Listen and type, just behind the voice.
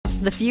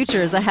The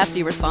future is a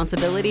hefty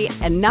responsibility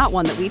and not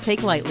one that we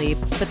take lightly,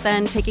 but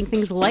then taking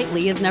things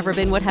lightly has never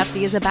been what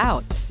Hefty is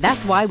about.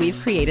 That's why we've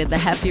created the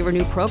Hefty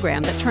Renew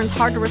program that turns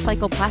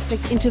hard-to-recycle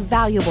plastics into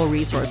valuable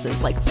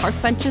resources like park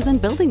benches and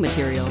building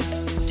materials.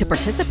 To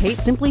participate,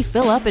 simply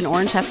fill up an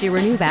orange Hefty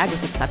Renew bag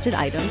with accepted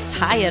items,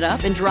 tie it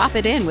up, and drop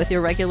it in with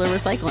your regular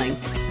recycling.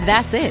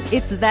 That's it.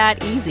 It's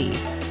that easy.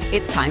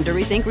 It's time to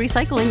rethink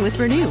recycling with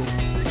Renew.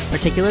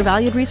 Particular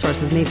valued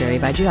resources may vary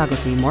by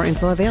geography. More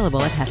info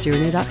available at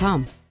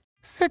heftyrenew.com.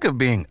 Sick of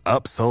being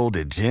upsold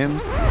at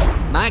gyms?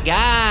 My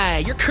guy,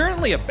 you're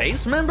currently a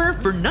base member?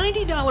 For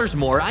 $90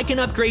 more, I can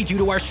upgrade you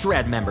to our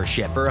Shred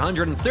membership. For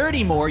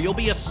 $130 more, you'll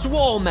be a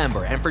Swole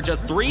member. And for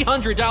just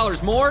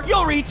 $300 more,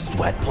 you'll reach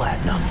Sweat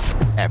Platinum.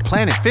 At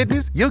Planet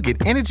Fitness, you'll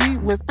get energy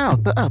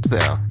without the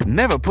upsell.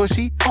 Never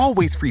pushy,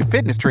 always free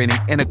fitness training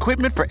and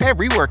equipment for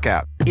every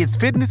workout. It's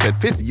fitness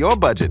that fits your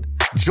budget.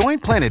 Join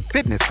Planet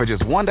Fitness for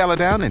just $1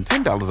 down and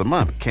 $10 a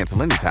month.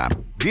 Cancel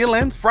anytime. Deal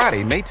ends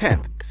Friday, May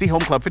 10th. See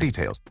Home Club for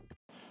details.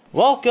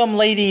 Welcome,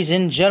 ladies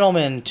and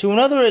gentlemen, to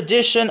another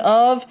edition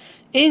of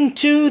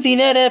Into the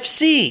Net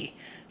FC,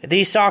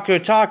 the soccer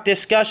talk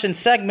discussion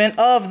segment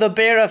of the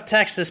Bear of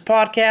Texas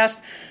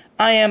podcast.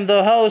 I am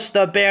the host,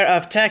 the Bear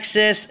of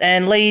Texas,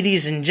 and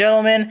ladies and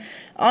gentlemen,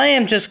 I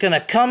am just going to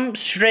come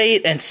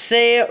straight and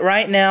say it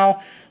right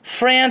now.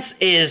 France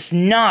is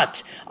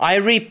not, I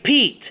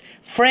repeat,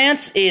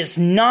 France is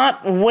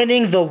not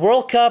winning the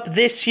World Cup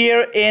this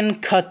year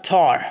in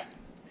Qatar.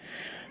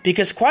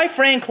 Because quite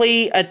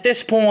frankly, at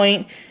this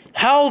point,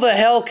 how the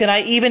hell can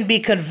I even be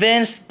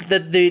convinced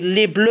that the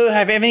Les Bleus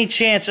have any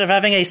chance of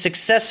having a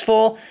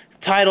successful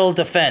title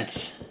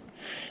defense?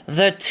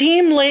 The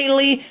team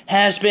lately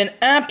has been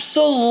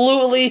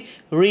absolutely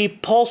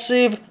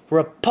repulsive,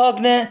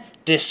 repugnant,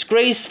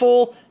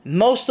 disgraceful.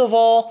 Most of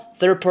all,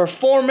 their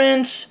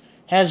performance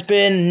has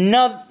been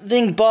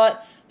nothing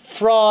but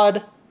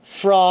fraud,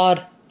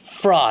 fraud,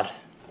 fraud.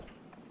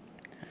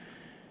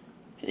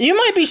 You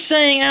might be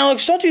saying,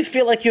 Alex, don't you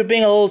feel like you're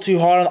being a little too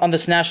hard on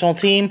this national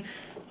team?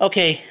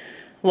 Okay,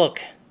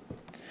 look,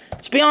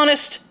 let's be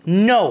honest,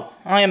 no,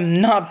 I am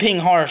not being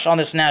harsh on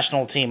this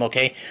national team,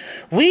 okay?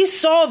 We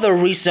saw the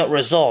recent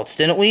results,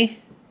 didn't we?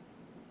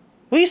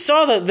 We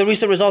saw the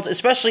recent results,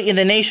 especially in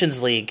the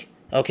Nations League,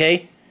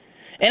 okay?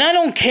 And I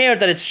don't care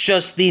that it's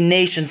just the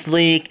Nations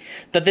League,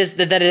 that it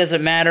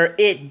doesn't matter.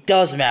 It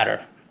does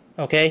matter,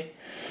 okay?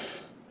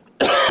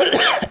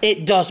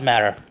 It does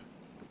matter.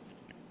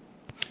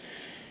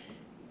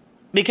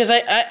 Because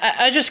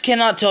I just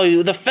cannot tell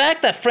you, the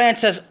fact that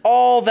France has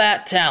all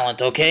that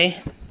talent, okay?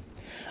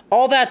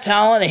 All that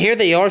talent, and here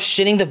they are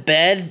shitting the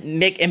bed,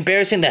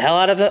 embarrassing the hell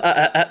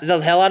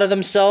out of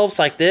themselves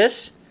like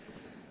this.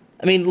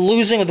 I mean,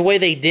 losing the way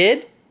they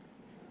did.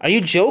 Are you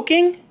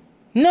joking?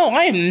 No,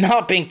 I am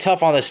not being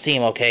tough on this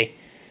team, okay?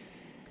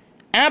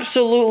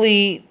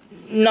 Absolutely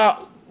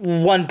not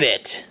one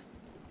bit.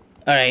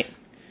 All right.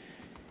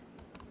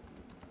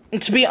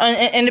 To be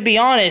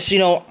honest, you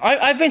know,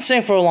 I've been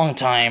saying for a long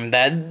time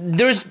that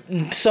there's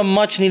some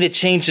much needed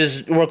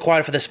changes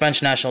required for this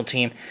French national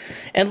team.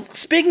 And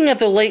speaking of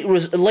the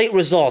late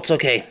results,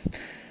 okay,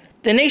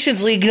 the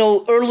Nations League, you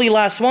know, early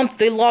last month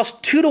they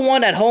lost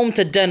 2-1 at home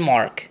to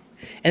Denmark,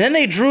 and then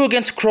they drew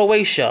against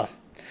Croatia,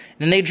 and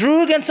then they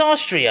drew against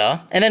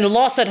Austria, and then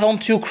lost at home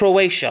to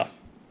Croatia.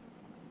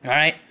 All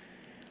right.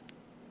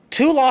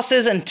 2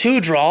 losses and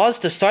 2 draws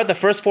to start the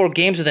first 4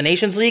 games of the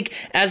Nations League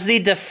as the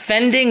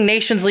defending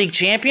Nations League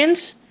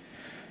champions?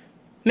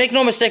 Make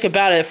no mistake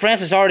about it,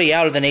 France is already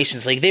out of the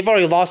Nations League. They've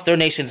already lost their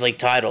Nations League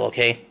title,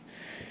 okay?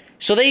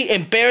 So they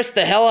embarrassed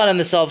the hell out of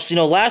themselves, you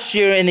know, last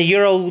year in the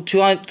Euro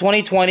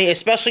 2020,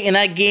 especially in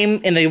that game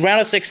in the round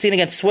of 16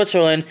 against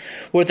Switzerland,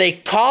 where they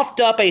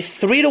coughed up a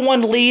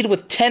 3-1 lead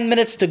with 10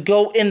 minutes to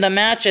go in the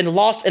match and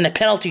lost in a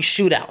penalty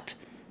shootout,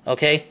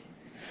 okay?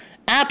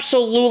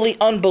 Absolutely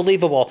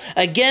unbelievable.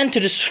 Again, to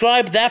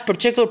describe that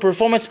particular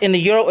performance in the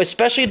Euro,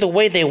 especially the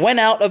way they went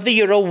out of the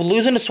Euro,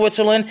 losing to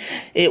Switzerland,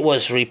 it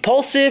was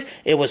repulsive,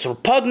 it was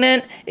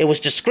repugnant, it was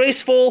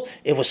disgraceful,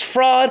 it was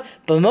fraud,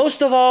 but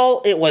most of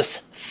all, it was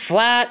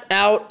flat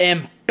out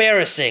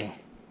embarrassing.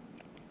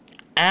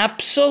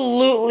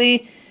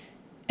 Absolutely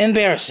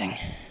embarrassing.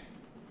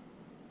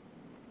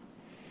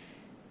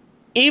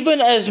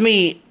 Even as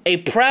me, a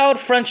proud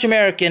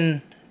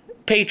French-American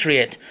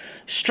patriot,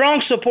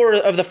 strong supporter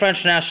of the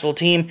French national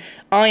team,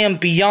 I am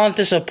beyond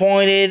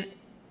disappointed,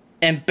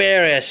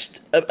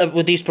 embarrassed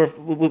with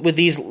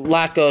these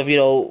lack of, you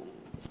know,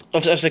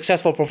 of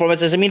successful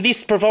performances. I mean,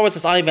 these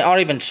performances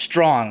aren't even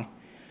strong. I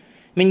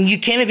mean, you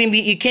can't even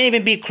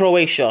beat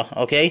Croatia,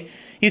 okay?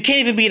 You can't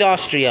even beat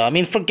Austria. I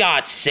mean, for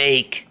God's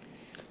sake.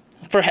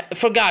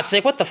 For God's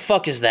sake, what the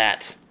fuck is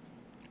that?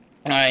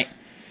 All right.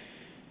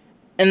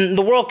 And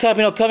the World Cup,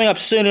 you know, coming up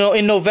soon, you know,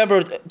 in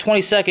November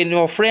 22nd, you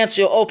know, France,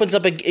 you know, opens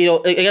up, you know,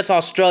 against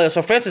Australia.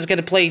 So France is going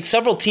to play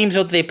several teams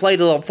that they played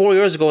 4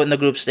 years ago in the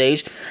group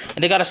stage,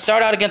 and they got to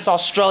start out against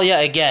Australia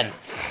again.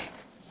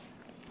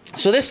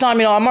 So this time,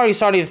 you know, I'm already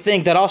starting to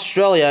think that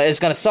Australia is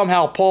going to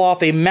somehow pull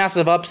off a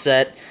massive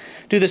upset,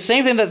 do the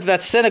same thing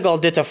that Senegal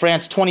did to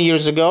France 20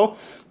 years ago,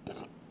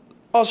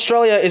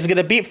 Australia is going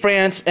to beat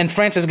France, and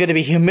France is going to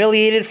be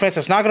humiliated. France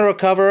is not going to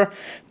recover.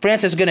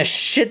 France is going to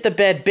shit the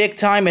bed big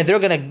time, and they're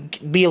going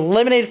to be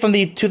eliminated from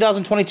the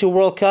 2022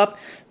 World Cup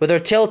with their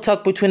tail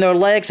tucked between their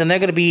legs, and they're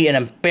going to be an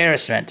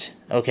embarrassment,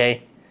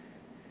 okay?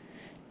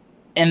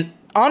 And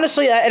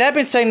honestly, I've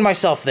been saying to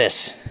myself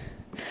this.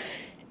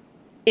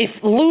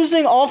 If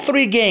losing all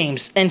 3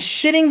 games and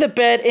shitting the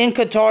bed in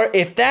Qatar,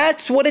 if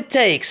that's what it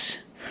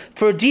takes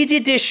for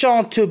Didier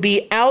Deschamps to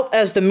be out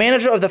as the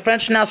manager of the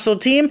French national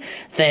team,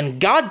 then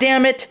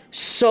goddamn it,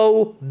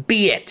 so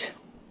be it.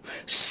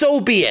 So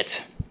be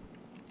it.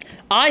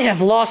 I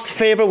have lost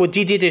favor with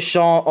Didier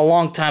Deschamps a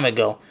long time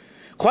ago.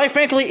 Quite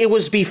frankly, it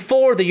was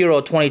before the Euro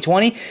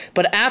 2020,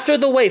 but after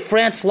the way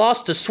France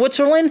lost to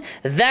Switzerland,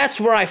 that's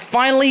where I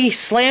finally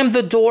slammed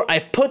the door. I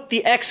put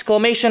the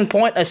exclamation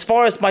point as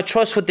far as my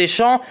trust with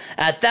Deschamps.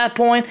 At that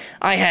point,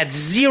 I had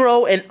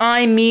zero, and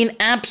I mean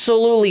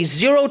absolutely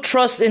zero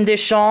trust in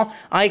Deschamps.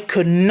 I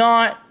could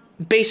not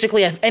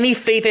basically have any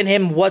faith in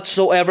him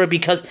whatsoever,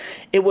 because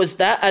it was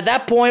that at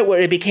that point where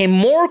it became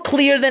more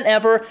clear than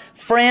ever,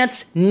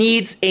 France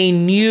needs a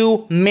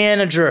new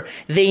manager.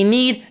 They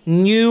need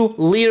new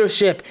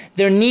leadership.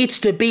 There needs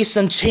to be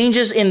some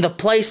changes in the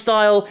play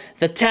style,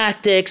 the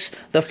tactics,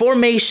 the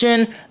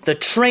formation, the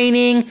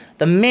training,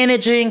 the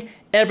managing,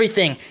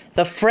 everything.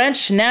 The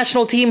French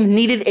national team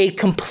needed a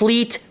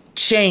complete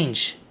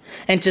change.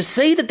 And to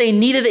say that they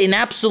needed an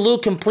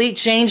absolute complete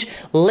change,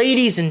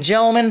 ladies and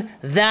gentlemen,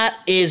 that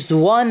is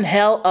one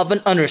hell of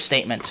an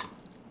understatement.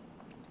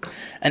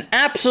 An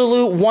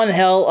absolute one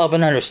hell of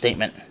an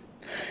understatement.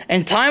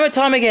 And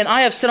time again,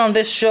 I have said on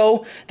this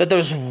show that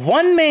there's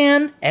one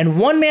man and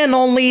one man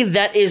only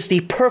that is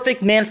the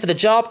perfect man for the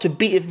job to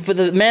be for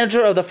the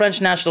manager of the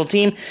French national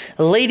team.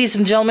 Ladies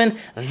and gentlemen,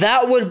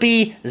 that would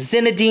be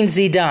Zinedine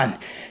Zidane.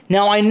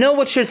 Now, I know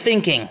what you're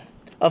thinking.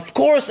 Of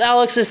course,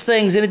 Alex is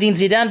saying Zinedine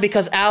Zidane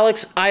because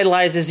Alex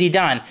idolizes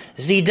Zidane.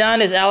 Zidane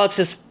is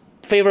Alex's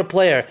favorite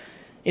player.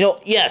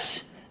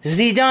 Yes,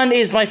 Zidane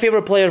is my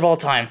favorite player of all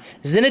time.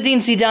 Zinedine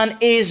Zidane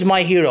is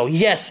my hero.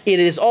 Yes, it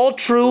is all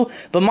true,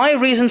 but my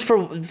reasons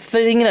for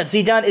thinking that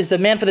Zidane is the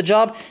man for the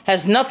job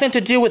has nothing to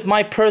do with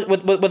my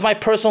my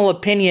personal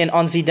opinion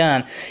on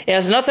Zidane. It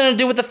has nothing to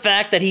do with the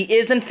fact that he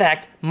is, in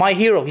fact, my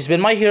hero. He's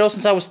been my hero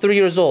since I was 3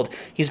 years old.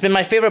 He's been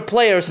my favorite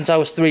player since I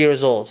was 3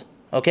 years old.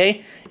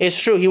 Okay?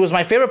 It's true. He was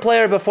my favorite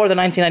player before the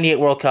 1998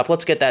 World Cup.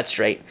 Let's get that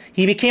straight.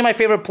 He became my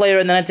favorite player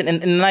in the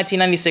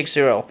 1996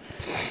 Euro.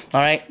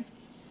 Alright?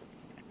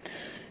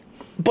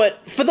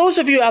 But for those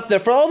of you out there,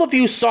 for all of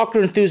you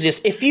soccer enthusiasts,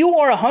 if you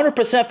are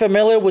 100%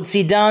 familiar with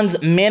Zidane's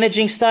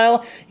managing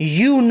style,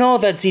 you know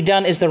that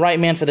Zidane is the right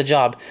man for the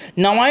job.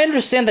 Now, I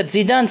understand that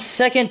Zidane's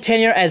second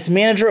tenure as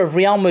manager of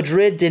Real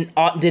Madrid did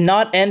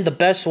not end the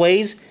best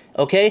ways.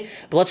 Okay?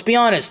 But let's be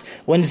honest.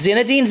 When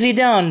Zinedine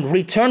Zidane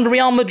returned to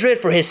Real Madrid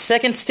for his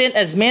second stint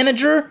as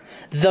manager,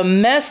 the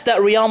mess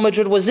that Real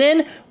Madrid was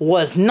in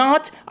was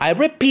not, I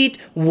repeat,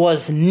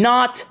 was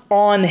not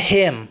on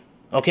him.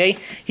 Okay?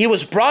 He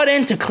was brought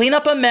in to clean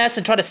up a mess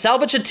and try to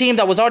salvage a team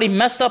that was already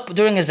messed up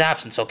during his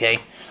absence. Okay?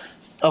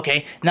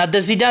 Okay. Now,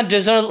 does Zidane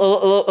deserve a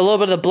little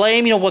bit of the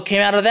blame? What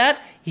came out of that?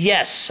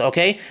 Yes.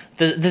 Okay?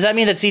 Does that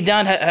mean that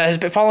Zidane has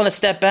been fallen a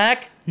step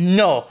back?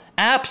 No.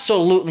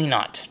 Absolutely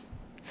not.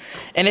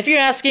 And if you're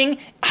asking,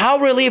 how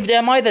relieved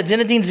am I that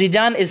Zinedine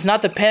Zidane is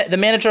not the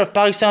manager of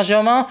Paris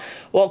Saint-Germain?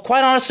 Well,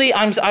 quite honestly,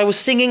 I was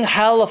singing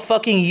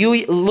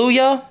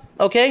Hallelujah,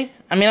 okay?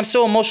 I mean, I'm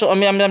so emotional. I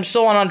mean, I'm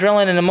so on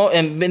adrenaline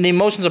and the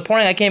emotions are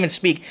pouring, I can't even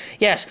speak.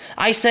 Yes,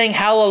 I sang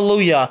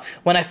Hallelujah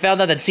when I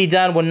found out that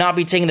Zidane would not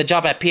be taking the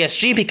job at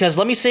PSG, because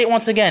let me say it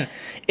once again.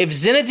 If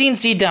Zinedine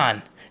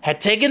Zidane had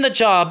taken the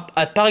job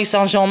at Paris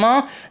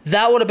Saint-Germain,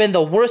 that would have been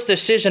the worst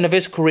decision of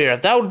his career.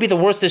 That would be the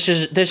worst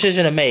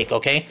decision to make,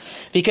 okay?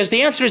 Because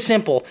the answer is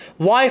simple.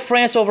 Why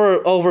France over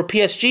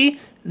PSG?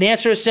 The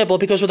answer is simple.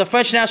 Because with the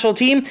French national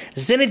team,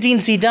 Zinedine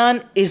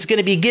Zidane is going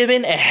to be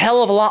given a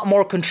hell of a lot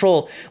more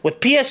control. With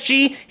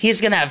PSG,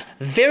 he's going to have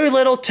very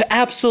little to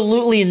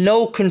absolutely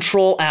no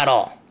control at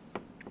all.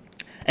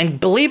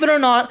 And believe it or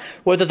not,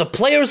 whether the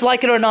players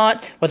like it or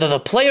not, whether the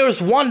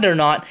players want it or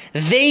not,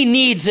 they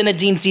need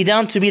Zinedine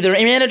Zidane to be their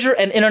manager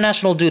and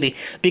international duty.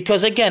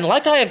 Because again,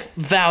 like I have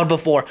vowed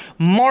before,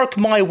 mark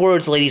my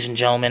words, ladies and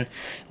gentlemen,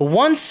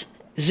 once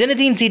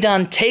Zinedine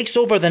Zidane takes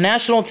over the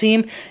national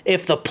team,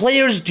 if the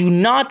players do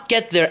not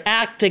get their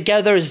act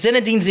together,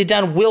 Zinedine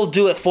Zidane will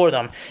do it for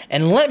them.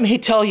 And let me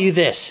tell you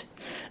this.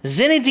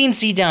 Zinedine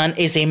Zidane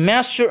is a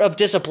master of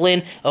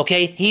discipline,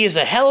 okay? He is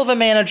a hell of a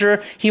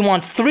manager. He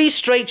won 3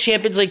 straight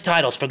Champions League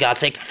titles, for God's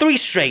sake. 3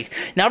 straight.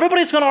 Now,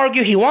 everybody's going to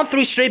argue he won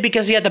 3 straight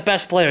because he had the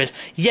best players.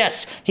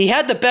 Yes, he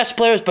had the best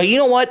players, but you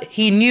know what?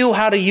 He knew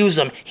how to use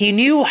them. He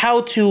knew how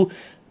to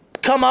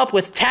come up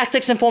with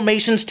tactics and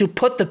formations to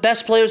put the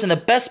best players in the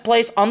best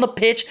place on the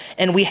pitch,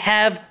 and we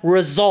have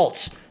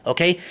results.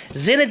 Okay,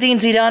 Zinedine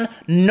Zidane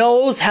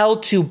knows how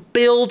to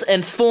build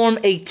and form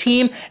a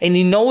team, and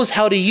he knows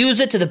how to use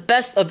it to the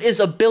best of his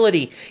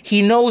ability.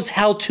 He knows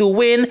how to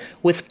win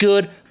with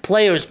good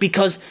players,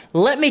 because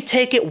let me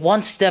take it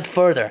one step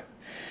further.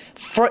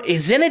 For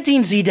Zinedine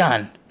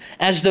Zidane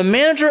As the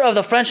manager of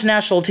the French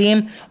national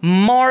team,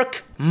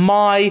 mark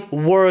my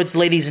words,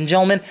 ladies and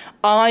gentlemen,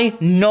 I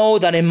know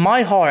that in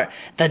my heart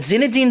that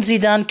Zinedine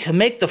Zidane can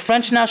make the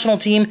French national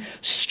team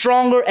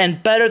stronger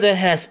and better than it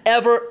has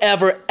ever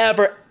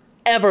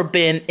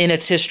been in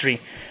its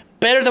history.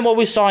 Better than what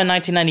we saw in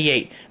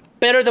 1998.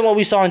 Better than what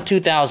we saw in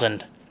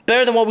 2000.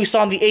 Better than what we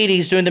saw in the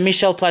 80s during the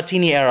Michel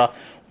Platini era.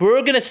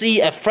 We're going to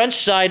see a French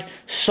side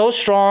so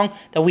strong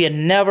that we had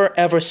never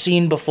ever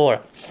seen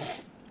before.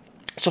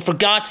 So for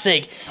God's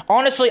sake,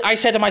 honestly, I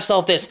said to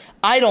myself this: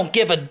 I don't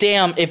give a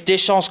damn if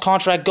Deschamps'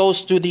 contract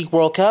goes through the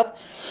World Cup.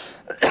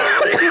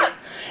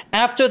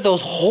 After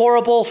those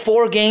horrible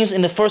 4 games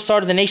in the first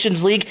start of the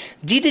Nations League,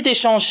 Didier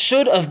Deschamps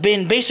should have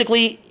been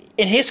basically,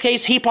 in his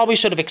case, he probably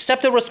should have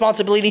accepted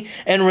responsibility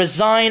and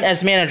resigned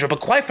as manager. But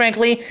quite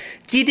frankly,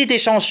 Didier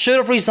Deschamps should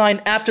have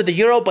resigned after the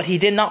Euro, but he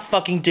did not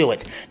fucking do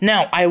it.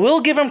 Now, I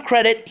will give him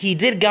credit. He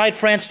did guide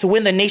France to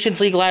win the Nations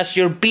League last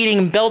year,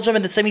 beating Belgium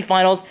in the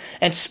semifinals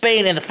and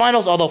Spain in the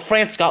finals, although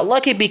France got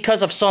lucky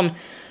because of some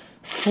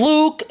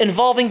fluke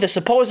involving the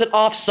supposed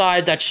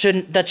offside that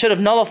should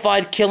have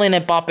nullified Kylian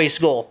Mbappe's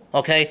goal,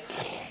 okay?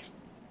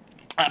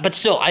 But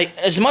still,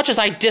 as much as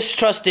I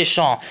distrust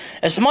Deschamps,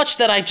 as much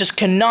that I just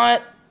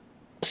cannot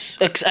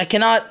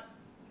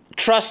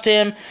trust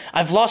him.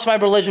 I've lost my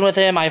religion with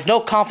him. I have no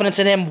confidence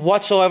in him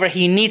whatsoever.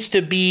 He needs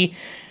to be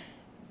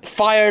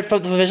fired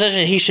from the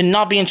position. He should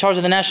not be in charge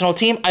of the national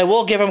team. I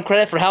will give him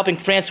credit for helping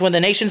France win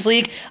the Nations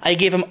League. I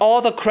gave him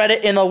all the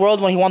credit in the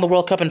world when he won the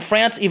World Cup in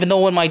France, even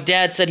though when my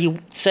dad said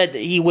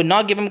he would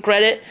not give him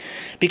credit,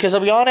 because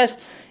I'll be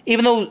honest,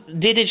 even though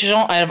Didier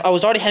Deschamps, I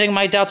was already having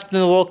my doubts in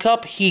the World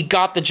Cup, he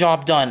got the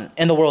job done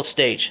in the world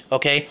stage,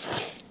 okay?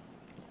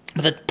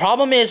 But the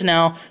problem is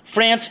now,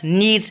 France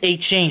needs a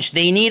change.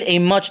 They need a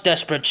much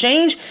desperate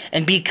change,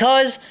 and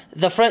because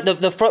the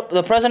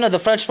president of the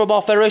French Football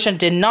Federation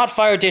did not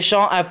fire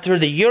Deschamps after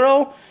the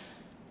Euro,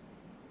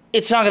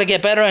 it's not going to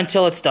get better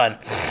until it's done.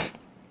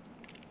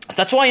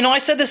 That's why, I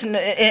said this in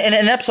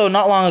an episode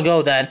not long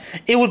ago that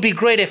it would be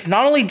great if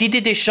not only Didier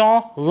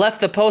Deschamps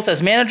left the post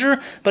as manager,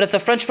 but if the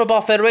French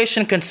Football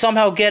Federation can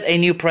somehow get a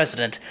new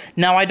president.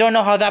 Now, I don't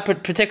know how that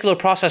particular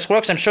process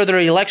works. I'm sure there are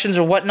elections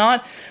or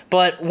whatnot,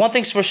 but one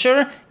thing's for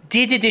sure,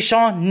 Didier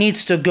Deschamps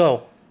needs to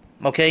go.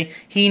 Okay?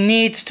 He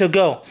needs to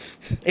go.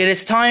 It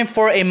is time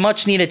for a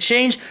much-needed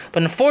change,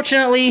 but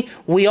unfortunately,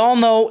 we all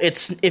know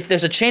if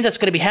there's a change that's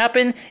going to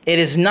happen, it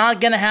is not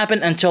going to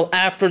happen until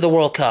after the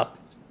World Cup.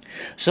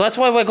 So that's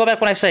why I go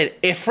back when I said,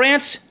 if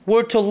France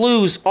were to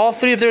lose all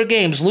 3 of their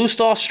games, lose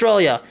to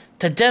Australia,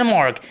 to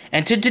Denmark,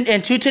 and to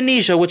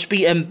Tunisia, which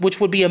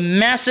would be a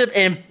massive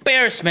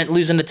embarrassment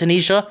losing to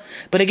Tunisia.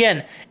 But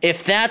again,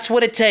 if that's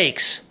what it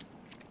takes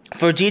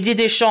for Didier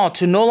Deschamps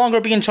to no longer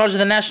be in charge of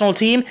the national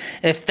team,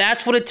 if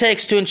that's what it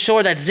takes to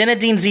ensure that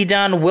Zinedine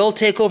Zidane will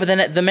take over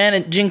the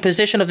managing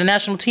position of the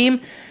national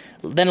team,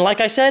 then like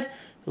I said,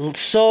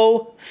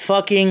 so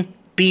fucking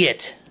be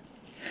it.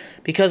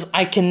 Because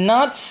I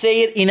cannot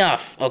say it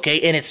enough, okay?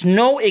 And it's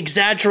no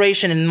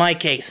exaggeration in my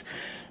case.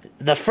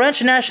 The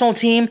French national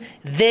team,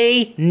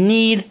 they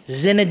need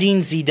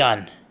Zinedine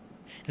Zidane.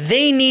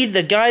 They need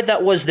the guy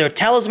that was their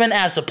talisman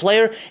as a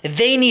player.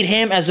 They need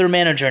him as their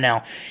manager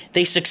now.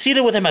 They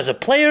succeeded with him as a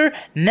player.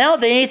 Now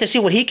they need to see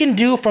what he can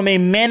do from a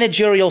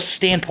managerial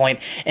standpoint.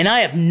 And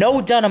I have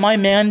no doubt in my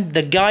mind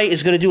the guy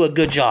is going to do a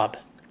good job.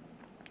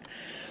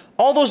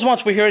 All those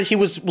months we heard he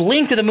was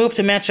linked with a move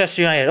to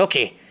Manchester United.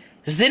 Okay.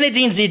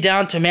 Zinedine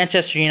Zidane to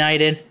Manchester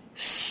United?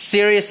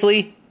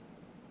 Seriously?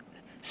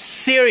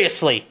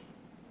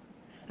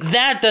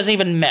 That doesn't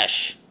even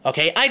mesh,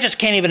 okay? I just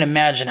can't even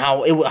imagine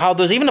how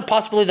there's even a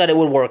possibility that it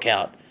would work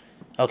out,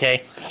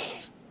 okay?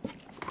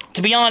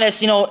 To be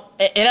honest, and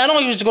I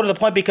don't even just go to the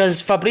point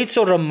because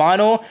Fabrizio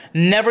Romano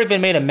never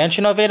even made a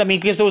mention of it. I mean,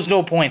 because there was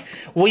no point.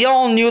 We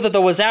all knew that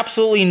there was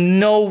absolutely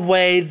no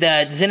way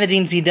that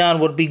Zinedine Zidane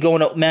would be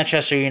going to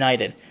Manchester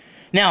United.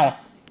 Now,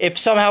 if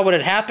somehow would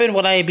it happen,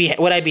 would I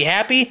be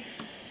happy?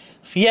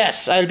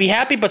 Yes, I'd be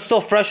happy, but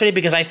still frustrated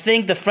because I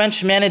think the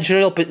French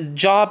managerial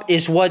job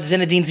is what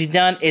Zinedine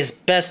Zidane is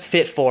best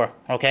fit for,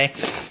 okay?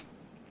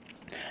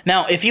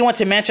 Now, if he went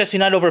to Manchester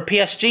United over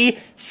PSG,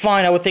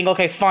 fine, I would think,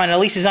 okay, fine, at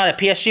least he's not at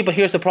PSG, but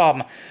here's the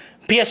problem.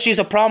 PSG is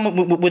a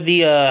problem with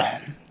the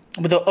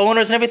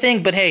owners and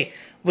everything, but hey,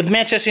 with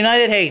Manchester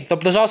United, hey,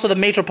 there's also the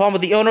major problem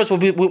with the owners,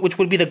 which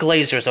would be the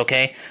Glazers,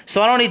 okay?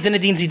 So I don't need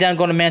Zinedine Zidane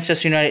going to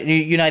Manchester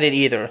United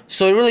either.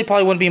 So it really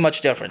probably wouldn't be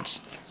much difference,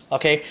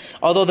 okay?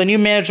 Although the new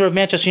manager of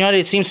Manchester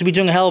United seems to be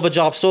doing a hell of a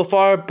job so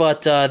far,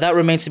 but that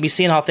remains to be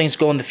seen how things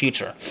go in the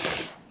future.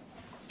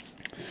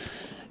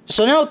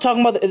 So now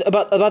talking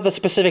about the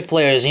specific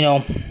players,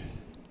 the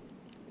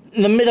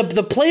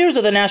players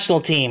of the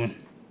national team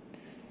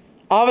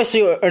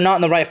obviously are not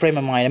in the right frame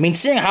of mind. I mean,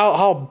 seeing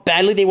how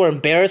badly they were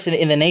embarrassed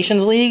in the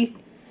Nations League,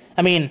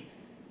 I mean,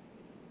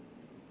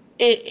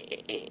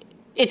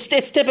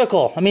 it's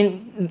typical. I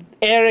mean,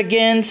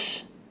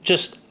 arrogance,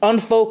 just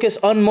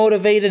unfocused,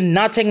 unmotivated,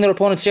 not taking their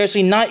opponent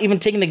seriously, not even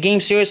taking the game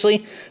seriously.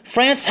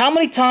 France, how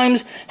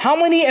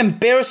many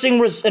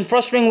embarrassing and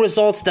frustrating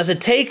results does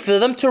it take for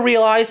them to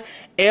realize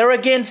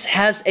arrogance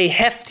has a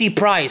hefty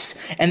price,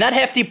 and that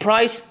hefty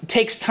price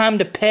takes time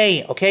to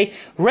pay, okay?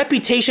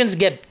 Reputations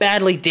get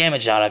badly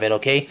damaged out of it,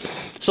 okay?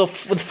 So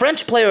with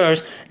French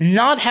players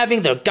not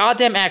having their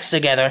goddamn acts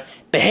together,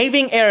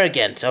 behaving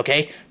arrogant,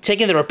 okay?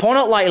 Taking their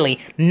opponent lightly,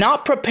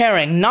 not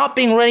preparing, not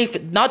being ready,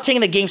 not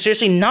taking the game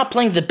seriously, not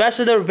playing the best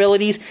of their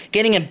abilities,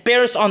 getting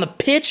embarrassed on the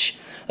pitch,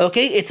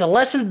 okay? It's a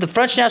lesson that the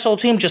French national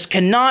team just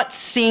cannot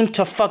seem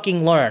to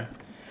fucking learn.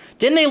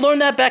 Didn't they learn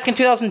that back in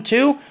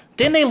 2002?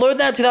 Didn't they learn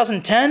that in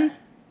 2010?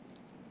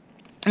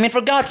 I mean,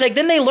 for God's sake,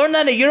 didn't they learn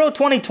that in Euro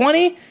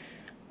 2020?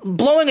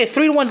 Blowing a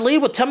 3-1 lead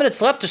with 10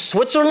 minutes left to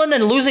Switzerland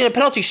and losing a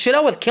penalty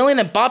shootout with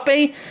Kylian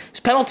Mbappe's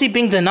penalty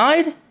being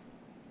denied?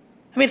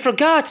 I mean, for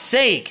God's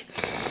sake.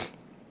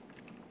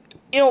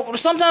 You know,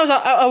 sometimes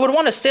I would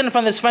want to stand in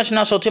front of this French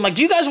national team. Like,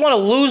 do you guys want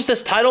to lose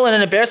this title in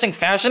an embarrassing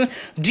fashion?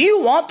 Do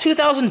you want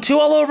 2002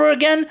 all over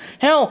again?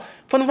 Hell,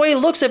 from the way it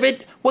looks of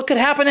it, what could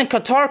happen in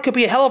Qatar could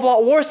be a hell of a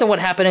lot worse than what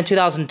happened in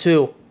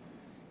 2002.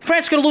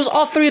 France could lose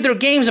all 3 of their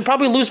games and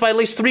probably lose by at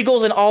least 3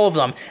 goals in all of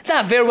them.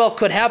 That very well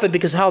could happen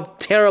because how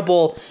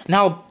terrible and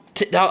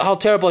how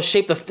terrible a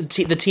shape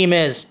the team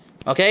is.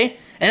 Okay?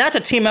 And that's a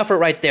team effort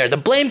right there. The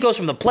blame goes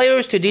from the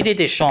players to Didier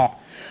Deschamps.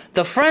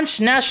 The French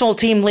national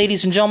team,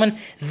 ladies and gentlemen,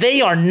 they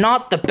are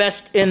not the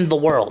best in the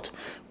world.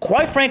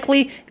 Quite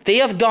frankly, they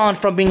have gone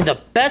from being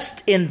the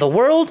best in the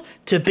world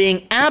to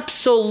being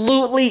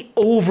absolutely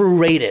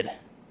overrated.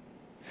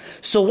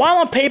 So while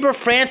on paper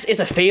France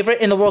is a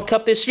favorite in the World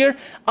Cup this year,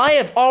 I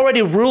have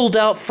already ruled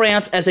out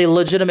France as a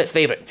legitimate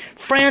favorite.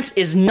 France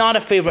is not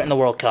a favorite in the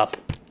World Cup.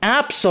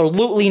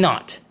 Absolutely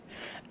not.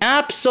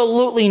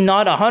 Absolutely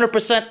not.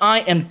 100%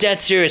 I am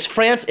dead serious.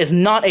 France is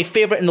not a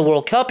favorite in the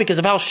World Cup because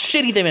of how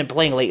shitty they've been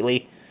playing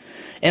lately.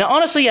 And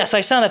honestly, yes,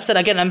 I sound upset.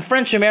 Again, I'm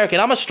French-American.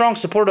 I'm a strong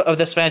supporter of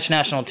this French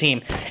national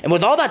team. And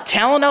with all that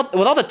talent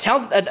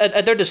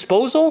at their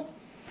disposal,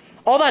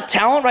 all that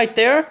talent right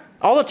there,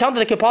 all the talent that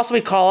they could possibly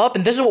call up,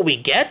 and this is what we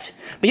get.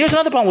 But here's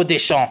another problem with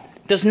Deschamps.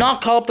 Does not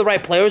call up the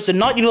right players, does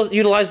not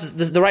utilize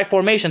the right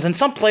formations, and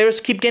some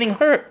players keep getting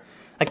hurt.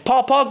 Like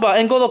Paul Pogba,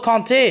 N'Golo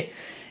Kanté,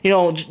 you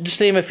know, just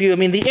to name a few. I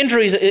mean, the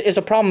injuries is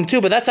a problem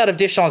too, but that's out of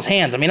Deschamps'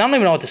 hands. I mean, I don't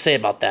even know what to say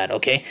about that,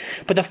 okay?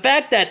 But the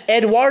fact that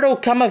Eduardo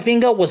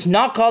Camavinga was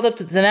not called up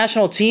to the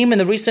national team in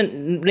the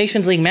recent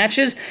Nations League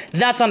matches,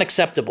 that's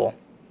unacceptable.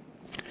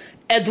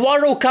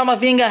 Eduardo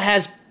Camavinga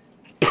has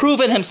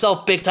proven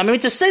himself big time. I mean,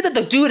 to say that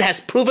the dude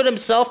has proven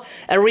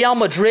himself at Real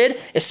Madrid,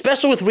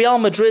 especially with Real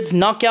Madrid's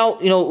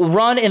knockout,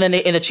 run in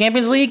the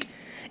Champions League,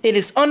 it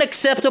is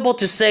unacceptable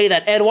to say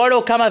that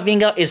Eduardo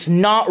Camavinga is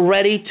not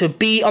ready to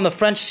be on the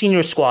French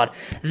senior squad.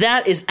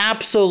 That is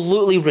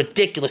absolutely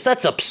ridiculous.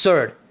 That's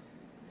absurd.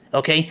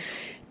 Okay?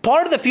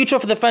 Part of the future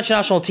for the French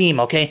national team,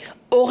 okay?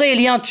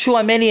 Aurélien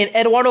Tchouaméni and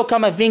Eduardo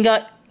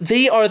Camavinga,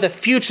 they are the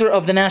future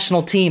of the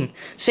national team.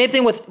 Same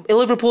thing with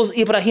Liverpool's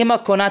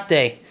Ibrahima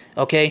Konate,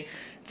 okay?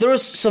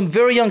 There's some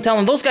very young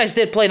talent. Those guys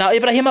did play. Now,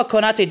 Ibrahima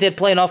Konate did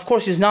play. Now, of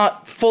course, he's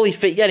not fully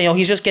fit yet.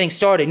 He's just getting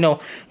started.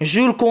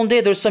 Jules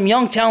Koundé, there's some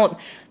young talent.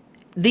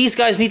 These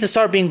guys need to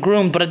start being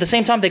groomed, but at the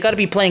same time, they got to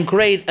be playing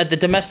great at the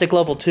domestic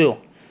level, too.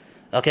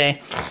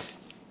 Okay?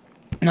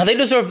 Now, they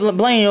deserve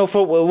blame,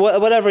 for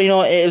whatever,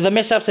 the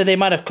mishaps that they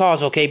might have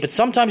caused, okay? But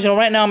sometimes,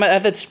 right now, I'm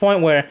at this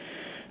point where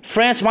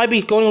France might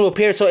be going to a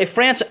period. So if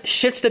France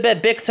shits the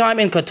bed big time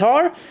in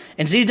Qatar,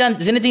 and Zinedine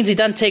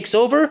Zidane takes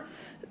over,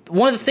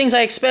 one of the things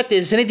I expect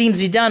is Zinedine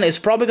Zidane is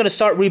probably going to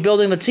start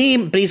rebuilding the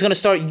team, but he's going to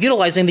start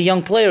utilizing the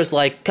young players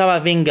like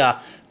Camavinga,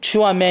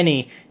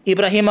 Tchouaméni,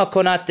 Ibrahima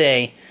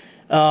Konate,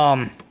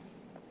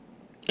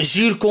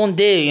 Jules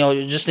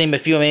Koundé, just name a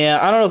few. I mean,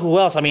 I don't know who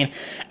else. I mean,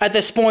 at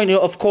this point,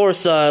 of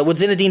course, with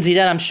Zinedine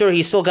Zidane, I'm sure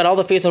he's still got all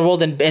the faith in the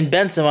world in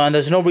Benzema, and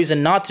there's no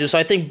reason not to. So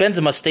I think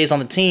Benzema stays on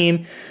the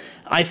team.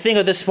 I think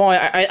at this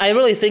point, I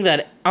really think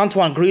that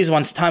Antoine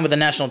Griezmann's time with the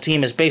national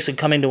team is basically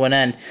coming to an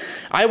end.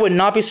 I would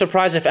not be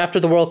surprised if after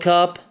the World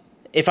Cup,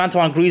 if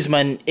Antoine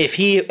Griezmann, if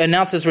he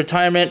announces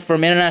retirement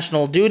from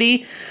international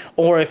duty,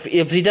 or if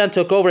Zidane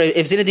took over,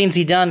 if Zinedine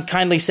Zidane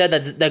kindly said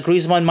that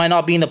Griezmann might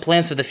not be in the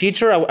plans for the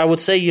future, I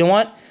would say, you know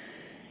what?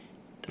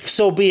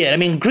 So be it. I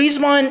mean,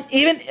 Griezmann,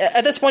 even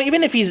at this point,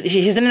 even if his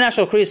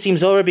international career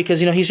seems over because,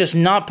 he's just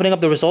not putting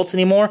up the results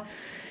anymore,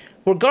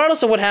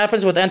 regardless of what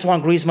happens with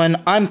Antoine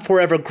Griezmann, I'm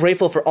forever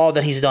grateful for all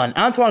that he's done.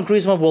 Antoine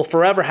Griezmann will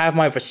forever have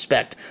my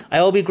respect.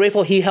 I will be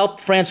grateful he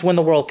helped France win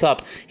the World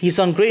Cup. He's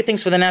done great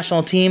things for the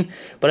national team,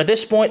 but at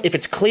this point, if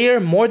it's clear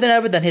more than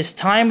ever that his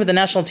time with the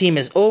national team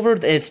is over,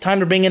 it's time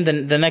to bring in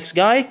the next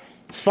guy,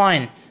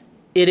 fine.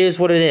 It is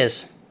what it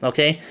is,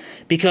 okay?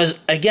 Because,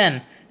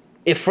 again,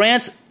 if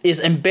France is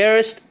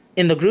embarrassed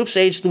in the group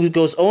stage,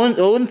 goes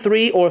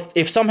 0-3, or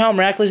if somehow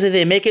miraculously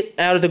they make it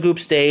out of the group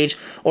stage,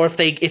 or if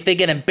they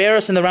get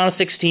embarrassed in the round of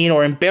 16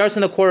 or embarrassed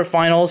in the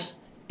quarterfinals,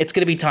 it's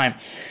going to be time.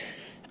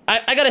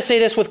 I got to say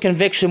this with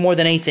conviction more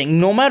than anything.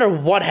 No matter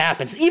what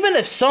happens, even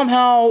if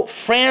somehow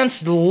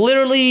France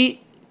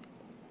literally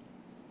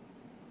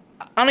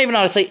I don't even know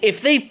how to say,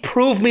 if they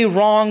prove me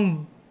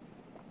wrong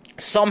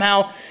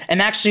somehow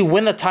and actually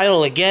win the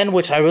title again,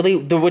 which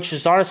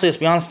is honestly, let's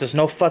be honest, there's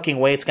no fucking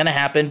way it's gonna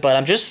happen, but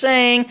I'm just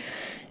saying,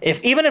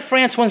 even if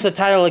France wins the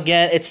title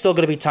again, it's still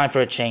gonna be time for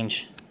a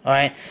change,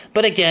 alright?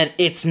 But again,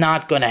 it's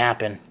not gonna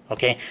happen,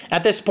 okay?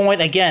 At this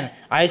point, again,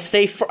 I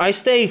stay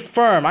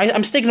firm,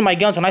 I'm sticking to my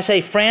guns when I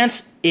say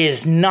France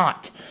is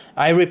not.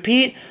 I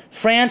repeat,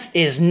 France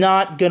is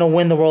not gonna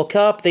win the World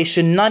Cup. They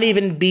should not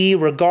even be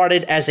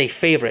regarded as a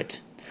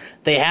favorite.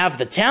 They have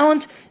the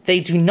talent,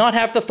 they do not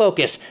have the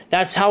focus.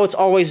 That's how it's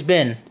always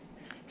been.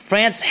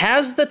 France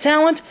has the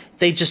talent,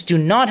 they just do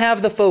not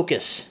have the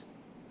focus.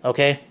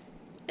 Okay?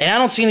 And I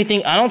don't see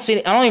anything, I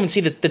don't even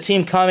see the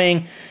team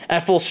coming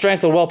at full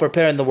strength or well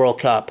prepared in the World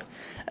Cup.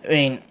 I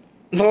mean,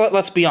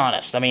 let's be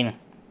honest. I mean,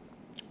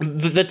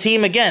 the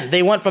team, again,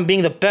 they went from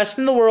being the best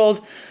in the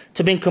world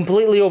to being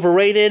completely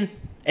overrated.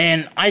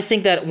 And I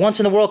think that once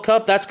in the World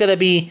Cup, that's going to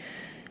be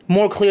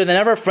more clear than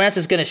ever. France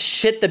is going to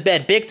shit the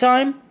bed big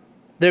time.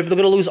 They're going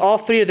to lose all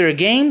 3 of their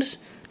games.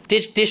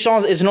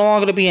 Deschamps is no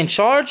longer going to be in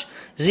charge.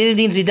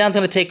 Zinedine Zidane's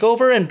going to take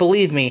over, and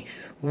believe me,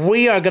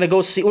 we're going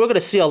to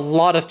see a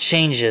lot of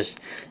changes.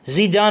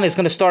 Zidane is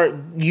going to start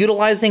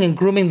utilizing and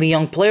grooming the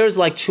young players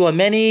like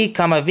Tchouaméni,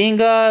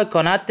 Camavinga,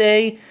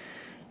 Konate,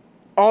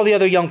 all the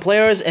other young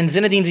players, and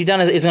Zinedine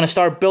Zidane is going to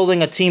start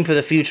building a team for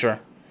the future.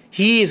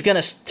 He is going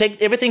to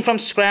take everything from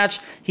scratch.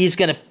 He's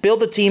going to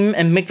build the team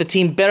and make the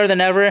team better than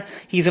ever.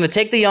 He's going to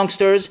take the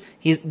youngsters.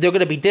 They're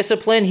going to be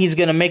disciplined. He's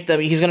going to make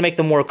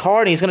them work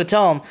hard. And he's going to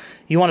tell them,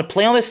 you want to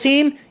play on this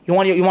team? You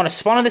want to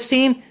spawn on this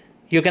team?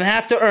 You're going to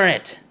have to earn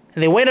it.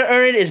 And the way to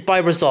earn it is by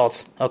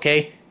results,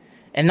 okay?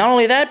 And not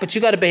only that, but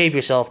you got to behave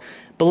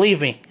yourself.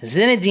 Believe me,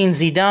 Zinedine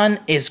Zidane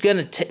is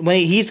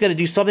he's going to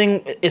do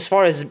something as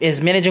far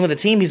as managing with the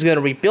team. He's going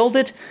to rebuild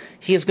it.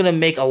 He is going to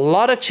make a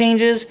lot of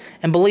changes.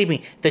 And believe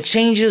me, the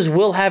changes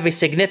will have a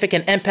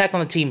significant impact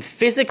on the team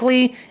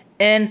physically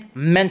and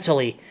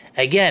mentally.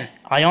 Again,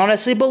 I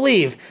honestly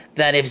believe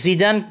that if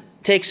Zidane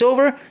takes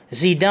over,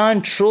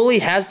 Zidane truly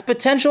has the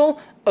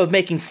potential of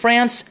making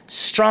France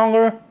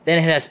stronger than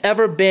it has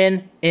ever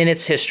been in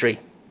its history.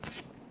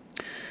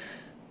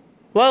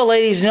 Well,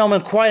 ladies and gentlemen,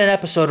 quite an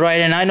episode,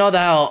 right? And I know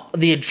how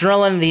the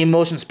adrenaline and the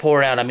emotions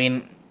pour out. I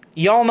mean,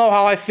 y'all know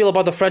how I feel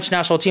about the French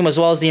national team as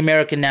well as the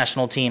American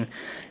national team.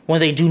 When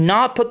they do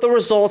not put the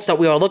results that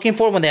we are looking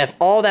for, when they have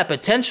all that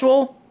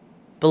potential,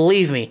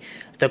 believe me,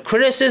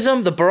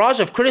 the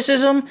barrage of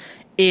criticism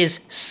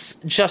is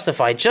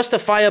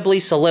justifiably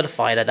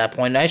solidified at that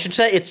point. I should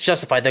say it's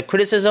justified. The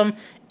criticism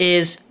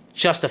is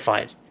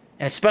justified.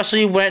 And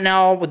especially right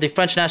now with the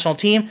French national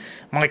team,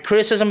 my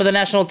criticism of the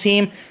national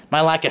team, my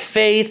lack of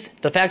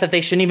faith, the fact that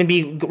they shouldn't even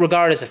be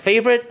regarded as a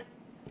favorite,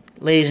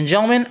 ladies and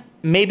gentlemen,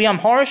 maybe I'm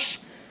harsh,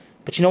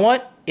 but you know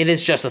what? It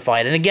is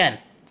justified. And again,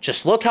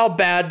 just look how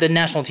bad the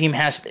national team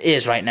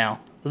is right now.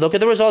 Look at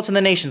the results in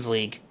the Nations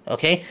League,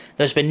 okay?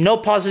 There's been no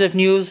positive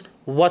news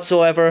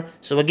whatsoever.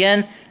 So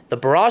again, the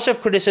barrage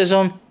of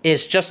criticism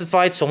is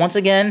justified. So once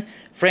again,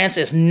 France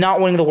is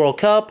not winning the World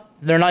Cup.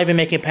 They're not even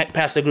making it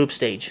past the group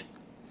stage.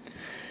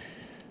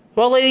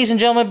 Well, ladies and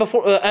gentlemen,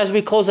 as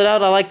we close it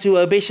out, I'd like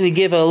to basically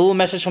give a little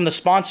message from the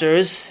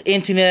sponsors.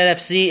 IntoNet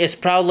FC is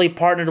proudly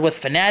partnered with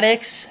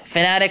Fanatics.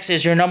 Fanatics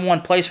is your number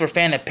one place for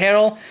fan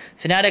apparel.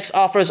 Fanatics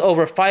offers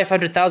over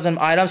 500,000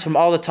 items from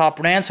all the top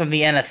brands from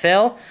the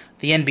NFL,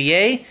 the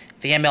NBA,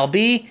 the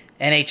MLB,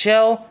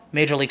 NHL,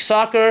 Major League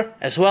Soccer,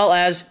 as well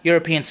as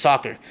European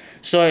soccer.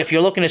 So if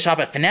you're looking to shop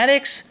at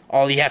Fanatics,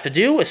 all you have to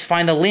do is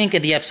find the link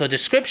in the episode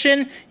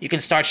description. You can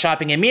start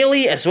shopping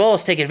immediately, as well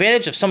as take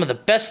advantage of some of the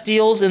best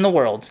deals in the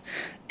world.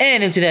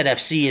 And IntoNet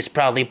FC is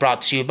proudly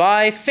brought to you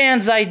by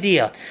Fans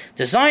Idea.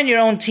 Design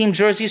your own team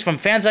jerseys from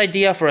Fans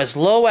Idea for as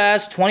low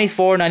as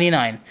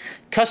 $24.99.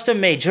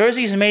 Custom-made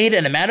jerseys made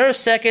in a matter of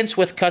seconds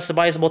with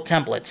customizable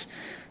templates.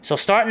 So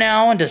start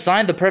now and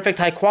design the perfect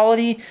high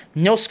quality.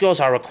 No skills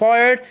are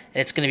required, and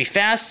it's going to be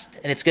fast,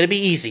 and it's going to be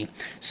easy.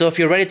 So if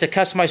you're ready to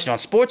customize your own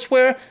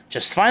sportswear,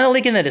 just find the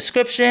link in the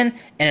description,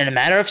 and in a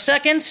matter of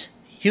seconds,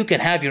 you can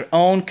have your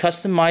own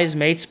customized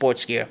made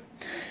sports gear.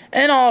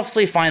 And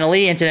obviously,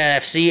 finally, IntoNet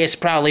FC is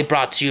proudly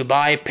brought to you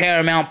by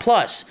Paramount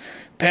Plus.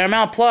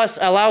 Paramount Plus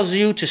allows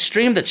you to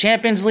stream the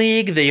Champions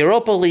League, the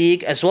Europa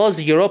League, as well as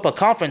the Europa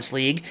Conference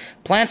League.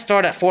 Plans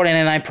start at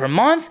 $4.99 per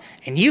month,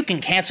 and you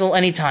can cancel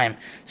anytime.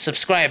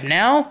 Subscribe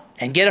now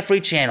and get a free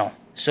channel.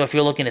 So if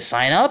you're looking to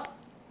sign up,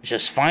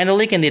 just find the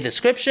link in the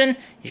description.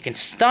 You can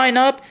sign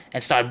up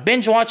and start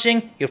binge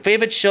watching your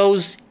favorite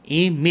shows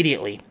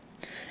immediately.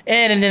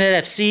 And IntoNet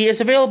FC is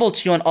available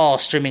to you on all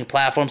streaming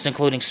platforms,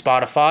 including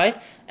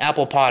Spotify,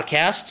 Apple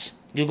Podcasts,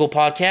 Google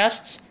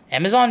Podcasts,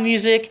 Amazon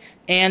Music,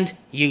 and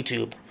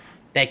YouTube.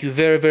 Thank you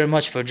very, very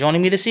much for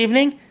joining me this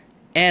evening,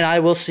 and I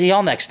will see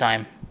y'all next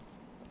time.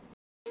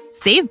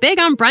 Save big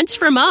on brunch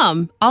for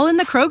mom, all in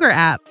the Kroger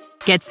app.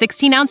 Get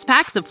 16-ounce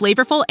packs of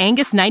flavorful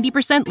Angus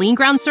 90% lean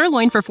ground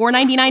sirloin for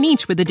 $4.99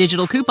 each with a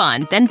digital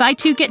coupon. Then buy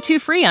 2, get 2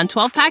 free on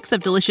 12 packs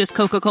of delicious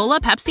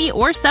Coca-Cola, Pepsi,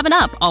 or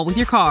 7-Up, all with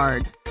your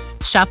card.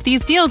 Shop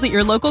these deals at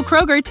your local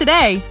Kroger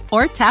today,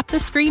 or tap the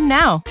screen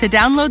now to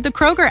download the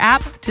Kroger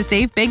app to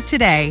save big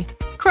today.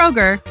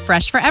 Kroger,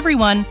 fresh for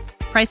everyone.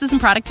 Prices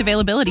and product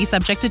availability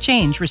subject to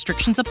change.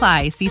 Restrictions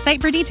apply. See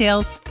site for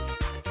details.